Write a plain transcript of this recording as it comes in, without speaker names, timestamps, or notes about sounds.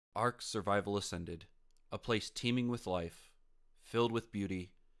Ark Survival Ascended, a place teeming with life, filled with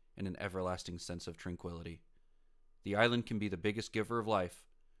beauty, and an everlasting sense of tranquility. The island can be the biggest giver of life,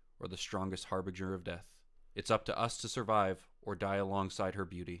 or the strongest harbinger of death. It's up to us to survive or die alongside her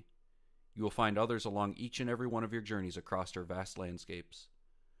beauty. You will find others along each and every one of your journeys across her vast landscapes.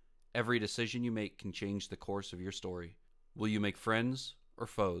 Every decision you make can change the course of your story. Will you make friends or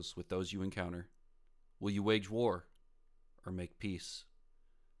foes with those you encounter? Will you wage war or make peace?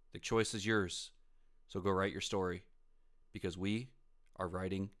 The choice is yours, so go write your story, because we are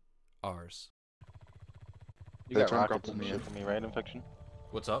writing ours. You got rockets and shit for me, right, Infection?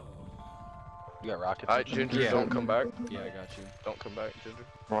 What's up? You got rockets. Alright, Ginger, don't come back. Yeah, I got you. Don't come back, Ginger.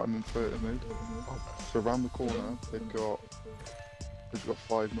 Right, I'm in 30 mid. So around the corner, they've got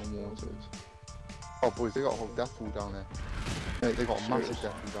 5 non-waters. Oh boys, they got a whole death pool down there. Mate, they got a massive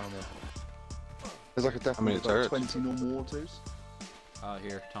death pool down there. There's like a death pool with like 20 non-waters.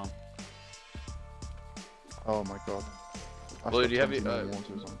 Here, Tom. Oh my god. Well, do you have any, on. you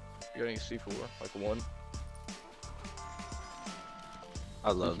got any C4? Like one?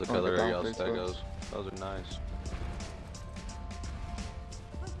 I love the color of y'all stegos. Those are nice.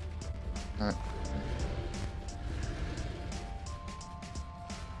 Alright.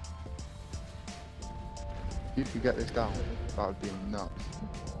 If you could get this down, that would be nuts.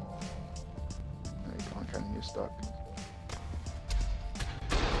 No, you can't, can you? You're stuck.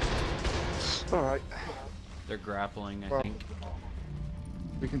 Alright. They're grappling, I think.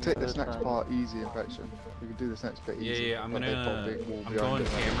 We can take this next part easy, Infection. We can do this next bit easy. Yeah, I'm going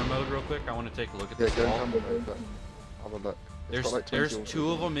camera mode real quick. I want to take a look at this go wall. camera mode, but have a look. There's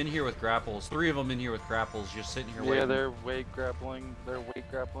 2 of them in here with grapples. 3 of them in here with grapples, just sitting here waiting. Yeah, they're weight grappling. They're weight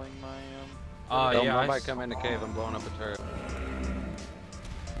grappling my yeah, I might come in the cave. I'm blowing up a turret.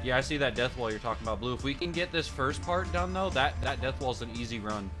 Yeah, I see that death wall you're talking about, Blue. If we can get this first part done though, that death wall's an easy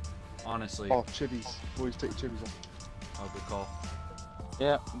run, honestly. Oh, chibbies. Boys, take your chibbies off. Oh, good call.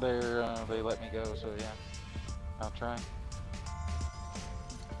 Yeah, they let me go, so yeah. I'll try.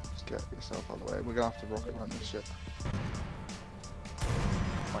 Just get yourself out of the way. We're gonna have to rocket run this shit.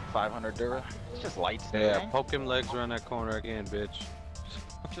 Like 500 Dura. It's just lights. Yeah, right? poke him legs around that corner again, bitch.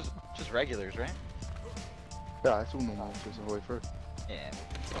 Just regulars, right? Yeah, it's all normal waters the whole way through. Yeah.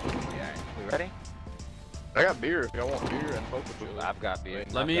 Yeah. We ready? I got beer if y'all want beer and focal chili. I've got beer.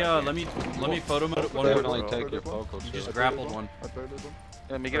 Let me photo mode one. Definitely take your focal You chili. just grappled one. I burned them.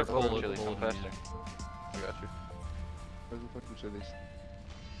 Let me get a Bullet, focal chili. bullet, Faster. I got you. Where's the fucking chilies?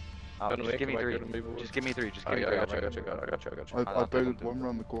 Oh, just give me 3. Just give me 3. Just give me 3. I got you. I burned one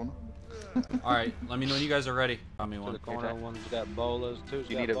around the corner. Alright, let me know when you guys are ready. Tell me To one. the corner, one's got bolas, two's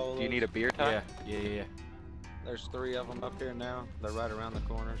Do got bolas. you need a beer tie? Yeah. There's 3 of them up here now. They're right around the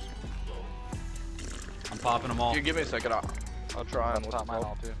corners. I'm popping them all. You give me a second. I'll try and Pop mine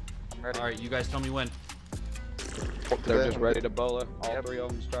all too. I'm ready. Alright, you guys tell me when. They're just ready to bola. All 3 of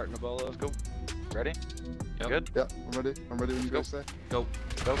them starting to bola. Let's go. Ready? Yep. Good? Yeah, I'm ready. I'm ready when you guys say. Go.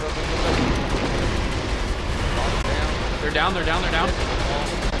 Go. They're down.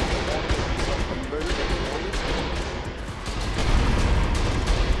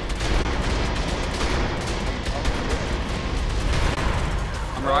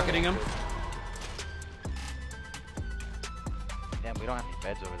 I'm rocketing them. Damn, we don't have any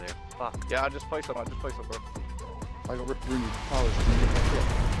beds over there. Fuck. Yeah, I just placed them, bro. I got ripped rooney powers. Can you get my shit?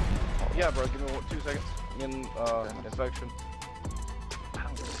 Yeah, bro, give me 2 seconds. In, infection. I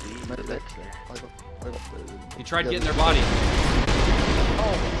don't see Mate, the beds there. I got He tried getting their body.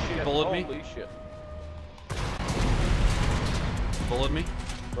 Oh, shit. Bullet me? Holy shit. Bullet me.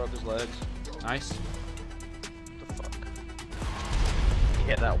 Broke his legs. Nice. What the fuck?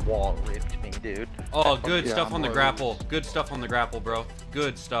 Yeah, that wall ripped me, dude. Oh, good Yeah, stuff I'm on the already- grapple. Good stuff on the grapple, bro.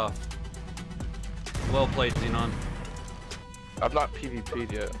 Good stuff. Well played, Xenon. I've not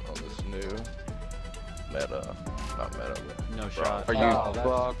PvP'd yet on this new meta. Not meta, but No shot. Are you Oh, that's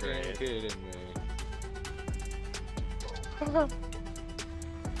fucking kidding me?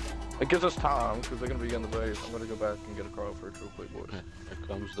 It gives us time because they're gonna be in the base. I'm gonna go back and get a Crawford real quick, boys. Here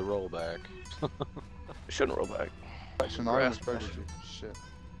comes the rollback. Shouldn't roll back. Action, I almost burned you. Shit.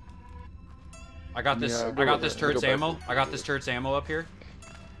 I got this. Yeah, I got this go turret's back. ammo. I got this turret's ammo up here.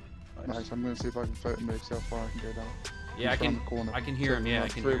 Nice, I'm gonna see if I can photo move, see how far I can go down. Yeah, He's around the corner. I can hear him. Yeah, I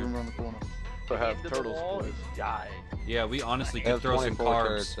can 3 hear of them him. around the corner. So have turtles, boys. Die. Yeah, we honestly They could have throw some 24 carbs.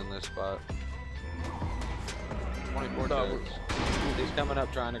 turrets in this spot. 24 No, turrets. He's coming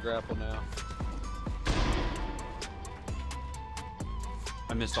up trying to grapple now.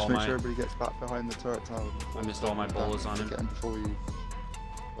 I missed Just all make my. sure everybody gets back behind the turret tower. I missed all my bolas on him. Get him before you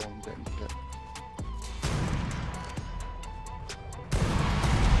go and get him hit.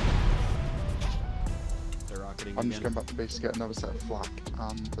 rocketing I'm just again. going back to base to get another set of flak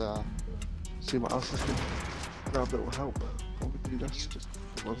and see what else is good. Grab that will help. What would do this? Just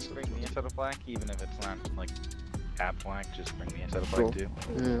Bring me a set of flak, even if it's not like half flak. Just bring me a set of Sure. flak too.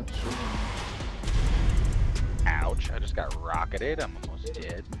 Yeah, sure. Ouch! I just got rocketed. I'm almost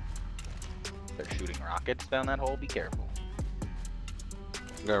dead. They're shooting rockets down that hole. Be careful. I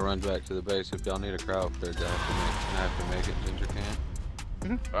gotta run back to the base. If y'all need a crowd for it, I have to make it. Ginger can't.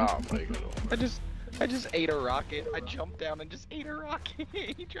 Oh my god. I just ate a rocket. I jumped down and just ate a rocket.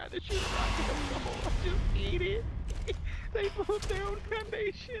 He tried to shoot a rocket up the hole. I just ate it. They blew up their own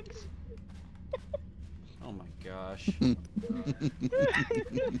foundations. Oh my gosh.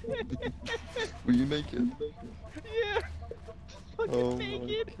 Were you naked? Yeah. Just fucking Oh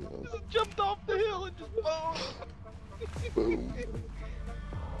naked. my god. Just jumped off the hill and just boom. Boom.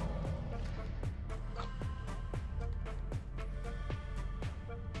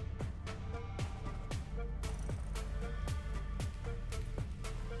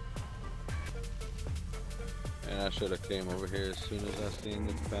 And I should have came over here as soon as I seen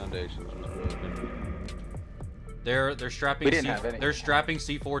that the foundations was broken. They're strapping. We didn't have any. They're strapping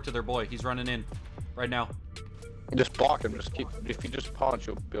C4 to their boy. He's running in right now. Just block him. Just keep. If you just punch,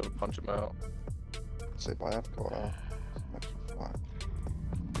 you'll be able to punch him out. So I have got some extra flak.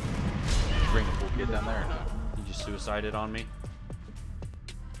 Bring the pool kid down there or not? He just suicided on me.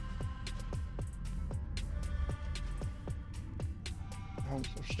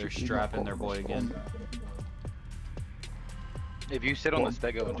 They're strapping their boy again. If you sit on the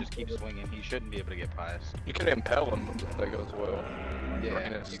stego and just keep swinging, he shouldn't be able to get past. You can impel him if that goes well. Yeah,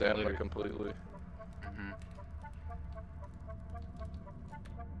 Drain his you can stamina literally- completely. Mhm.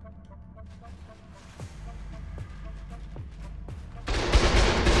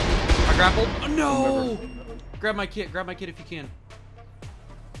 I grappled. Oh, no! Grab my kit if you can.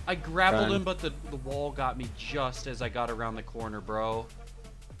 I grappled Fine. him, but the wall got me just as I got around the corner, bro.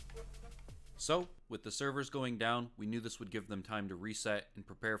 So, with the servers going down, we knew this would give them time to reset and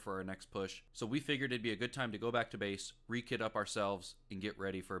prepare for our next push. So we figured it'd be a good time to go back to base, re-kit up ourselves, and get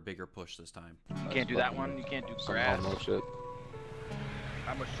ready for a bigger push this time. You can't do that one. You can't do Some grass. homo shit.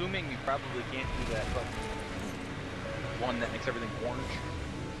 I'm assuming you probably can't do that fucking one that makes everything orange.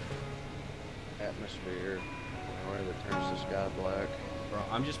 Atmosphere. Where that turns the sky black. Bro,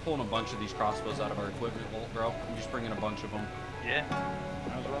 I'm just pulling a bunch of these crossbows out of our equipment vault, bro. I'm just bringing a bunch of them. Yeah.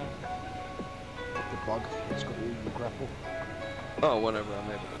 I was wrong. The bug, it's got all the grapple. Oh, whenever I'm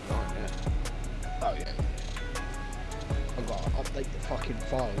able to join, yeah. Oh yeah. I've got to update the fucking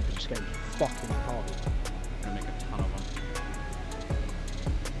file because this game's fucking hard. I'm gonna make a ton of them.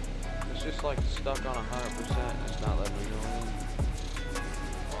 It's just like stuck on 100%. It's not letting me go in.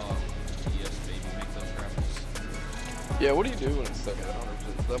 Yes, baby, make those grapples. Yeah, what do you do when it's stuck at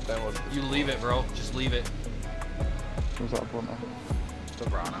 100%? Download this. You leave it, bro. Just leave it. Was that a brunner?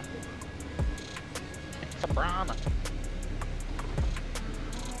 Sabrana. Sabrana.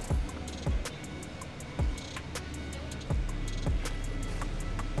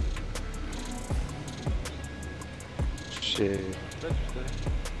 Shit.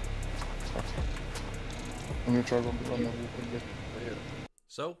 I'm gonna try run the wall quickly.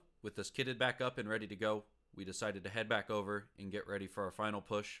 So, with us kitted back up and ready to go, we decided to head back over and get ready for our final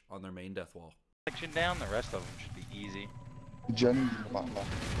push on their main death wall. Section down. The rest of them should be easy. Jenny's in the back left.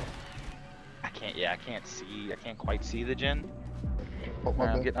 I can't. Yeah, I can't see. I can't quite see the gen. Pop my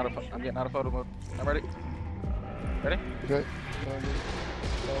I'm bed. getting out of. I'm getting out of photo mode. I'm ready. Ready? Okay.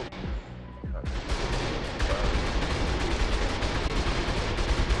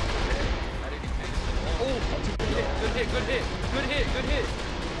 Oh,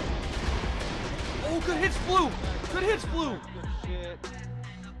 good hit. Oh, good hits, blue.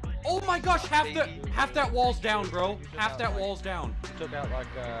 Oh my gosh, half that wall's down, bro. Half that wall's down. You took out like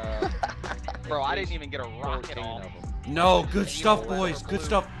Bro, I didn't even get a rocket 14 off. of them. No, good stuff, boys. Good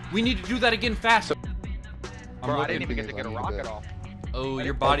stuff. We need to do that again fast. Bro, I looking. didn't even get to get a rocket off. Oh,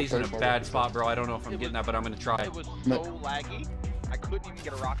 your body's in a bad spot, bro. I don't know if I'm getting that, but I'm gonna try. It was so laggy. I couldn't even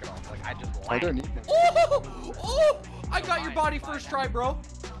get a rocket off. Like I just lagged. I don't need it. Oh! I got your body first try, bro.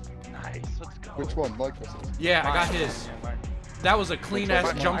 Nice. Let's go. Which one? Like this? Yeah, I got his. Yeah, mine. That was a clean ass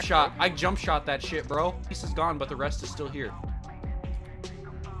Which one? jump shot. I jump shot that shit, bro. Piece is gone, but the rest is still here.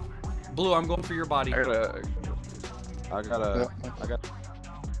 Blue, I'm going for your body. I gotta. Yeah.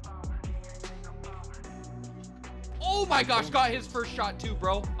 Oh my gosh, got his first shot too,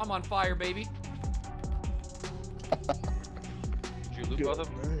 bro. I'm on fire, baby. Did you loot both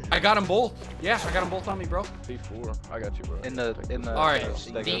of them? I got them both. Yeah, I got them both on me, bro. P4. I got you, bro. In the. All right,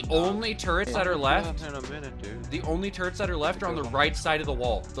 Stego. the only turrets that are left, In a minute, dude. the only turrets that are left are on the right side of the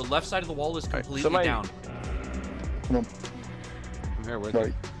wall. The left side of the wall is completely somebody- down. Come on. I'm here with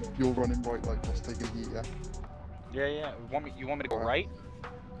Right. You're running right like us, taking heat, yeah? Yeah, yeah. You want me to go right?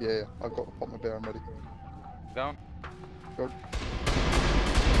 Yeah, I've got to pop my bear, I'm ready. Down. Go. Go,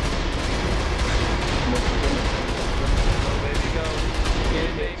 baby, go. Get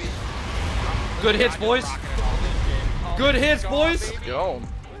it, baby. Good hits, boys. Good hits, boys. Go.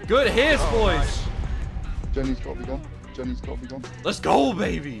 Good hits, boys. Jenny's got to be gone. Jenny's got to be gone. Let's go,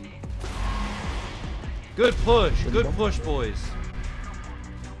 baby. Good push. Good push, boys.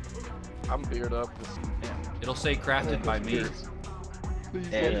 I'm beard up. It'll say crafted by me. Please,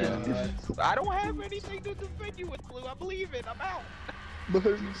 Yeah. I don't have anything to defend you with, Blue. I believe it. I'm out. no,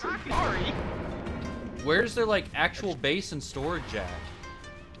 you said I'm sorry. Where's their like actual base and storage at?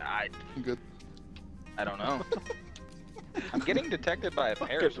 I'm good. I don't know. I'm getting detected by a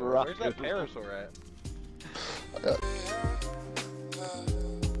parasaur. Where's that parasaur at?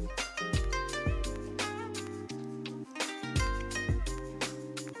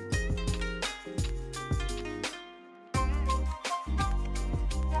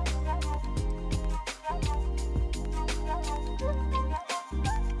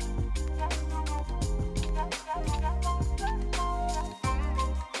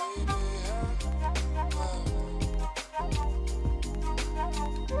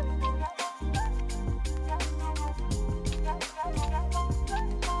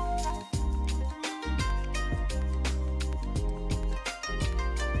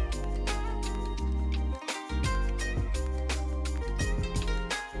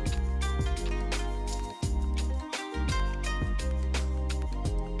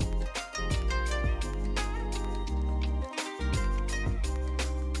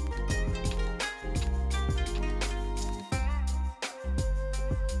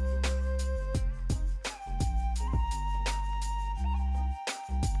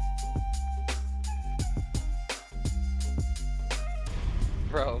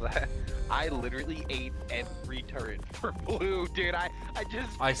 Bro, I literally ate every turret for Blue, dude. I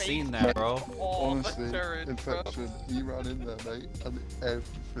I seen that, bro. all Honestly, the turrets, bro. Infection, he ran in there, mate, and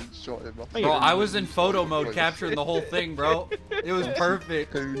everything shot him up. Bro, I was in photo mode capturing the whole thing, bro. It was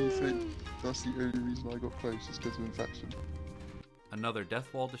perfect. Only thing, that's the only reason I got close, is because of infection. Another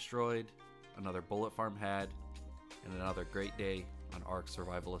death wall destroyed, another bullet farm had, and another great day on Ark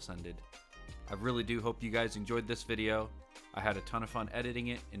Survival Ascended. I really do hope you guys enjoyed this video. I had a ton of fun editing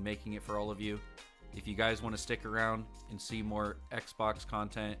it and making it for all of you. If you guys want to stick around and see more Xbox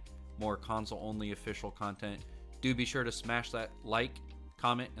content, more console-only official content, do be sure to smash that like,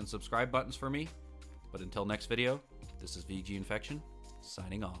 comment, and subscribe buttons for me. But until next video, this is VG Infection,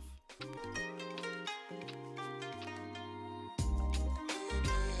 signing off.